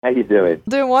How you doing?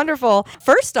 Doing wonderful.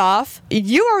 First off,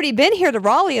 you already been here to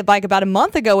Raleigh like about a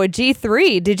month ago with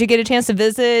G3. Did you get a chance to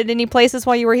visit any places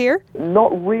while you were here?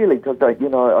 Not really, because I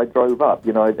drove up.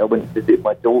 I went to visit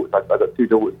my daughters. I've got two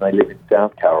daughters, and they live in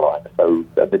South Carolina. So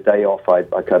the day off, I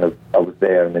was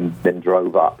there and then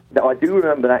drove up. Now, I do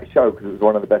remember that show because it was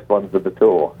one of the best ones of the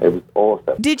tour. It was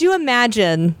awesome. Did you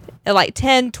imagine, like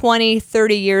 10, 20,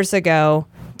 30 years ago,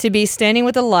 to be standing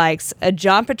with the likes of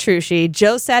John Petrucci,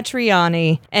 Joe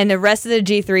Satriani, and the rest of the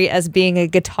G3 as being a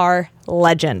guitar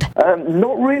legend?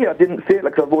 Not really. I didn't see it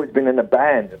because I've always been in a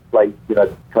band and played,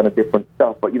 kind of different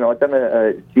stuff. But, I'd done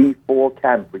a G4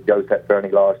 camp with Joe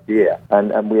Satriani last year,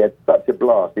 and we had such a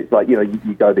blast. It's like, you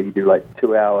go there, you do like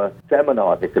 2-hour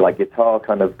seminars, if you like, guitar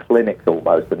kind of clinics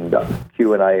almost, and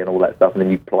Q&A and all that stuff, and then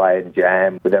you play and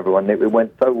jam with everyone. It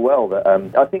went so well that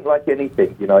I think, like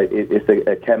anything, it's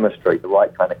a chemistry, the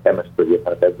right kind of chemistry.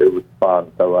 It was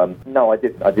fun. So, no, I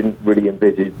didn't really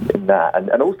envisage in that.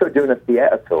 And also doing a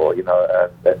theatre tour,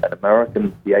 an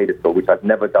American theatre tour, which I've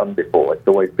never done before. It's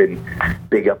always been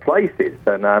bigger places.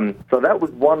 And so that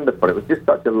was wonderful. It was just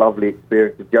such a lovely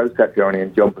experience. With Joe Satriani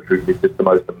and John Petrucci, just the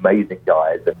most amazing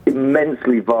guys, and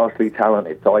immensely, vastly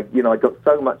talented. So I got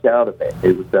so much out of it.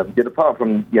 It was, apart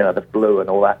from, the flu and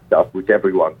all that stuff, which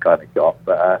everyone kind of got,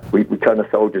 but we kind of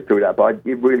soldiered through that. But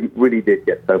it really, really did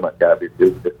get so much out of it.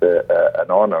 It was just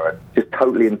an honor and just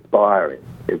totally inspiring.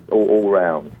 All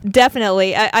round.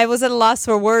 Definitely. I was at a loss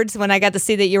for words when I got to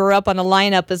see that you were up on the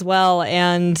lineup as well,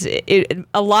 and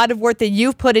a lot of work that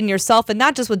you've put in yourself, and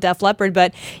not just with Def Leppard,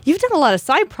 but you've done a lot of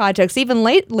side projects even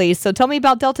lately. So tell me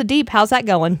about Delta Deep. How's that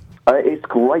going? It's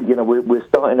great. We're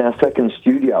starting our second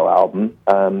studio album,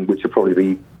 which will probably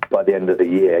be by the end of the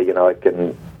year.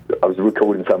 I was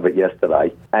recording some of it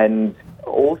yesterday, and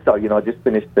also, I just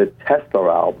finished the Tesla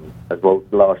album as well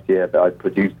last year. That I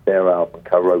produced their album,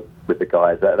 co-wrote with the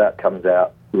guys. That comes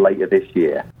out later this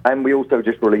year. And we also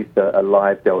just released a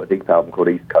live Delta Deep album called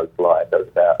East Coast Live. That was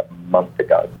about a month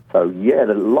ago. So, yeah,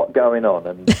 there's a lot going on.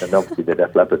 And obviously the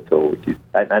Def Leppard tour, which is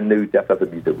and new Def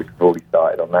Leppard music, which has already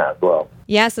started on that as well.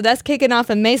 Yeah, so that's kicking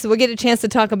off in May. So we'll get a chance to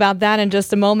talk about that in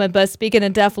just a moment. But speaking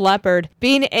of Def Leppard,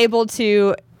 being able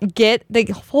to get the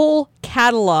whole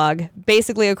catalog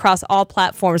basically across all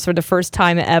platforms for the first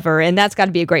time ever, and that's got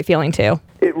to be a great feeling too.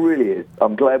 It really is.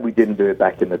 I'm glad we didn't do it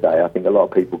back in the day. I think a lot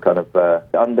of people kind of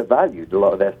undervalued a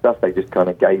lot of their stuff. They just kind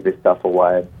of gave this stuff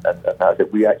away,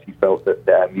 and we actually felt that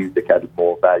their music had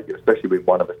more value, especially when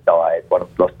one of us died, one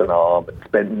of us lost an arm, and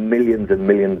spent millions and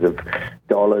millions of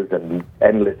dollars and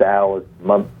endless hours,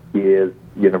 months, years,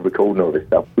 recording all this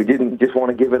stuff. We didn't just want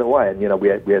to give it away, and we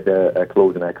had a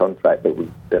clause in our contract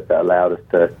that allowed us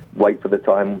to wait for the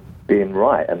time being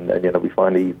right, and we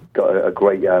finally got a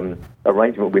great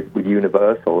arrangement with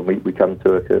Universal, and we come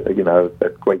to a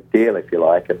great deal, if you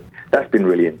like, and that's been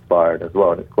really inspiring as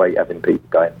well. And it's great having people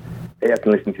going, hey, I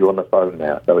can listen to you on the phone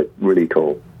now, so it's really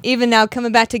cool. Even now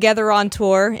coming back together on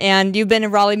tour, and you've been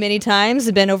in Raleigh many times,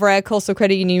 you've been over at Coastal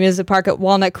Credit Union Music Park at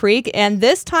Walnut Creek, and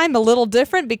this time a little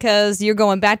different because you're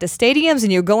going back to stadiums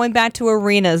and you're going back to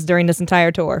arenas during this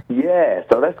entire tour. Yeah,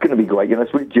 so that's going to be great.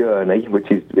 It's with Journey,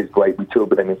 which is great. We toured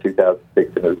with them in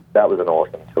 2006, and that was an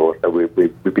awesome tour. So we've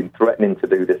been threatening to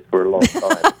do this for a long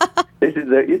time. This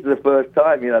is the first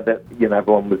time, that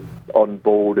everyone was on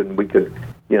board and we could,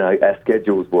 our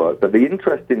schedules work. But the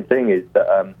interesting thing is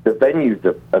that the venues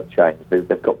have changed.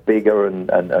 They've got bigger and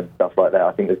stuff like that.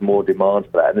 I think there's more demand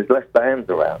for that, and there's less bands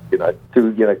around.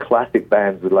 Two classic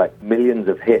bands with like millions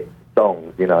of hit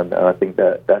songs. And I think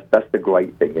that's the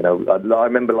great thing. I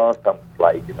remember last time we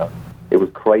played. It was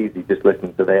crazy just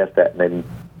listening to their set and then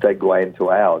segue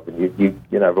into ours, and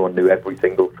everyone knew every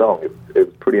single song. It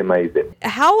was pretty amazing.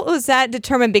 How was that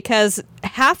determined? Because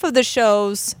half of the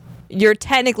shows you're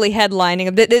technically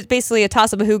headlining. It's basically a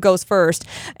toss-up of who goes first.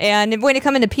 And when you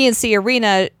come into PNC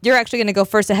Arena, you're actually going to go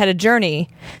first ahead of Journey.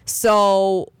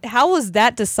 So how was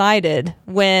that decided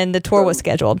when the tour was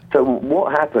scheduled? So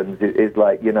what happens is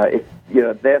like,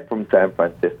 if they're from San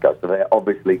Francisco, so they're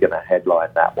obviously going to headline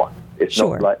that one. It's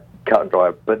sure. Not like cut and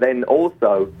dry. But then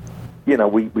also,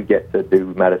 we get to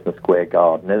do Madison Square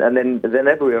Garden. And then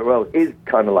everywhere else is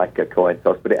kind of like a coin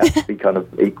toss, but it has to be kind of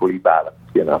equally balanced,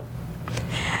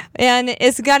 And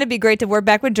it's got to be great to work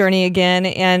back with Journey again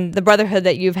and the brotherhood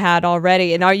that you've had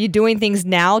already. And are you doing things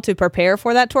now to prepare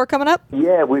for that tour coming up?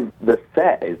 Yeah, the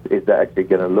set is actually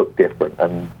going to look different.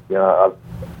 And, I've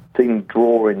seen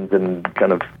drawings and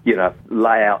kind of,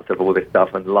 layouts of all this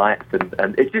stuff and lights.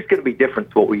 And it's just going to be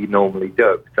different to what we normally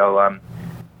do. So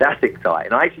that's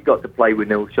exciting. I actually got to play with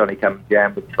Neil Shoney Come and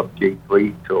Jam with some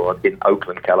G3 tour in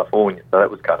Oakland, California. So that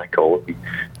was kind of cool.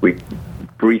 We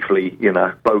briefly,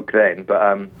 spoke then.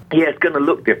 But yeah, it's going to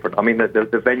look different. I mean, the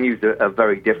venues are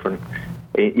very different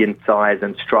in size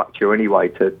and structure anyway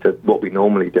to what we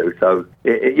normally do. So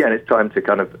it's time to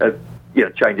kind of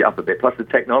change it up a bit. Plus the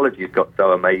technology's got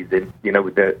so amazing,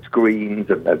 with the screens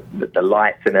and the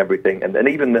lights and everything, and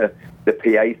even the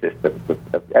PA systems.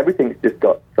 Everything's just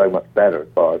got so much better as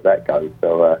far as that goes.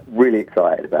 So really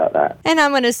excited about that. And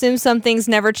I'm going to assume some things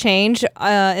never change.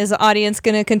 Is the audience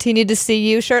going to continue to see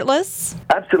you shirtless?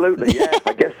 Absolutely, yeah.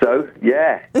 I guess so.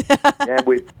 Yeah, yeah.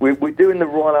 We're doing the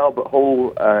Royal Albert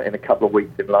Hall in a couple of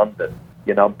weeks in London.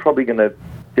 I'm probably going to.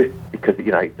 Just because,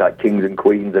 it's like kings and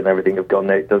queens and everything have gone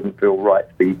there, it doesn't feel right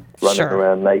to be running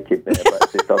around naked there.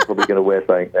 But I'm probably going to wear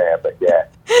something there. But yeah,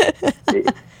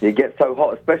 it gets so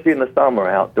hot, especially in the summer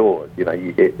outdoors.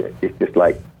 It's just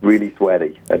like really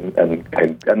sweaty. And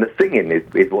the singing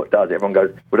is what does it. Everyone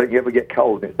goes, well, don't you ever get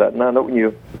cold? And it's like, no, not when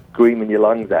you're screaming your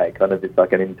lungs out. Kind of, it's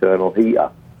like an internal heater.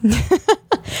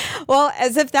 Well,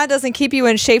 as if that doesn't keep you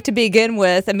in shape to begin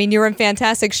with. I mean, you're in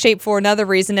fantastic shape for another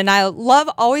reason. And I love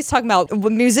always talking about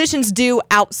what musicians do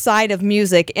outside of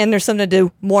music. And there's something to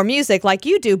do more music like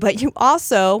you do, but you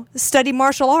also study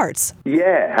martial arts.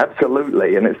 Yeah,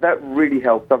 absolutely. And that really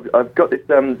helps. I've got this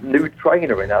new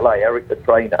trainer in LA, Eric the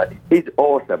trainer. He's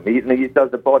awesome. He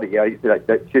does the body.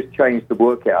 Just changed the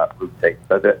workout routine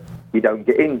so that you don't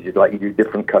get injured, like you do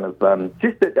different kind of,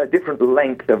 just a different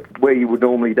length of where you would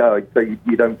normally do, so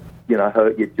you don't,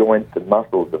 hurt your joints and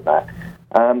muscles and that.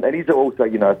 And he's also,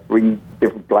 3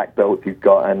 different black belts he's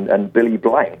got, and Billy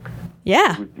Blank.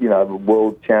 Yeah. Who's,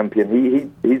 world champion.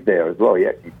 He's there as well. He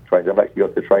actually trains. I've actually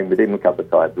got to train with him a couple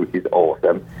of times, which is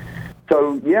awesome.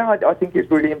 So, yeah, I think it's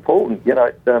really important.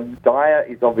 Diet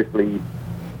is obviously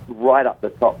right up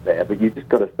the top there, but you just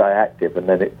got to stay active, and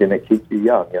then it keeps you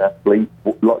young. Sleep,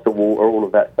 lots of water, all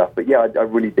of that stuff. But yeah, I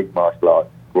really dig martial arts.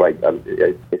 Great,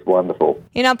 it's wonderful.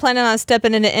 You're not planning on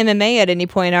stepping into MMA at any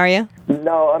point, are you?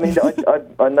 No, I mean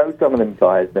I know some of them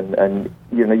guys, and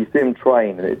you see them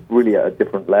train, and it's really at a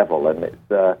different level, and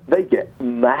it's they get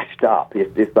mashed up.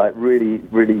 It's like really,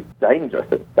 really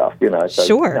dangerous and stuff. So,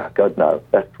 sure. No, God no,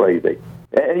 that's crazy.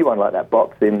 Anyone like that,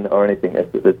 boxing or anything,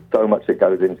 there's so much that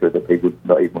goes into it that people are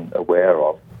not even aware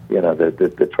of,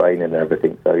 the training and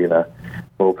everything. So,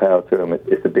 more power to them.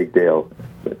 It's a big deal.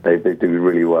 They do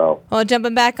really well. Well,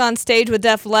 jumping back on stage with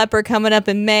Def Leppard coming up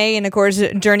in May, and of course,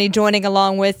 Journey joining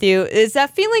along with you. Is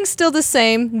that feeling still the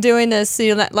same doing this,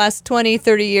 last 20,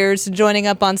 30 years, joining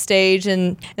up on stage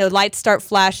and the lights start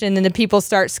flashing and the people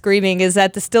start screaming? Is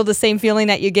that still the same feeling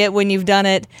that you get when you've done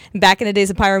it back in the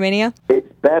days of Pyromania?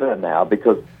 It's better now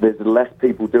because there's less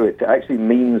people do it. It actually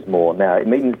means more now. It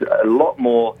means a lot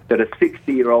more that a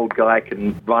 60-year-old guy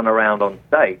can run around on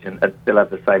stage and still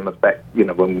have the same effect,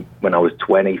 when I was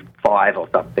 25 or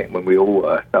something, when we all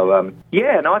were. So,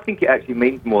 I think it actually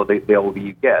means more the older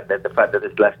you get. The fact that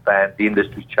there's less bands, the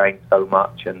industry's changed so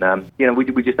much. And,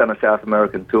 we just done a South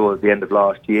American tour at the end of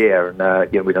last year,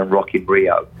 and, we done Rock in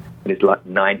Rio, and it's like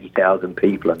 90,000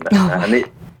 people. And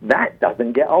that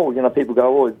doesn't get old. People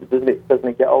go, doesn't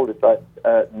it get old? It's like,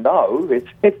 no,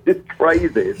 it's just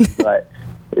crazy. It's like,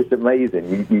 it's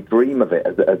amazing. You dream of it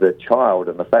as a child,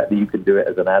 and the fact that you can do it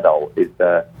as an adult is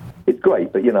it's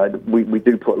great. But we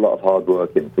do put a lot of hard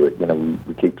work into it.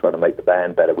 We keep trying to make the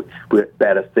band better. We're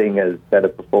better singers, better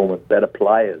performers, better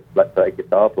players, like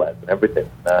guitar players and everything.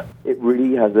 It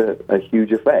really has a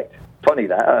huge effect. Funny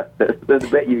that the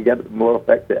better you get, the more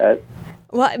effect it has.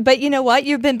 Well, but you know what?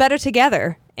 You've been better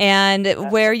together. And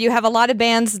where you have a lot of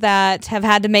bands that have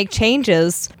had to make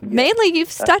changes, mainly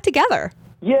you've stuck together.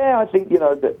 Yeah, I think,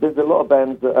 there's a lot of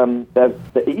bands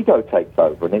that the ego takes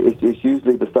over, and it's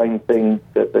usually the same thing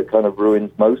that kind of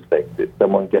ruins most things. If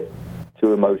someone gets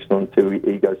too emotional and too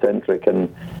egocentric,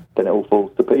 and then it all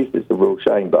falls to pieces. It's a real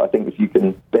shame. But I think if you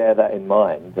can bear that in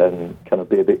mind and kind of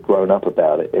be a bit grown up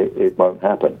about it, it won't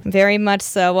happen. Very much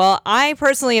so. Well, I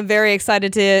personally am very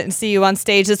excited to see you on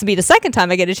stage. This will be the second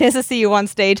time I get a chance to see you on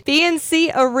stage.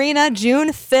 PNC Arena, June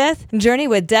 5th. Journey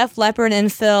with Def Leppard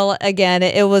and Phil. Again,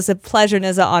 it was a pleasure and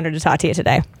it's an honor to talk to you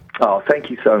today. Oh, thank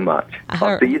you so much.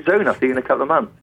 I'll see you soon. I'll see you in a couple of months.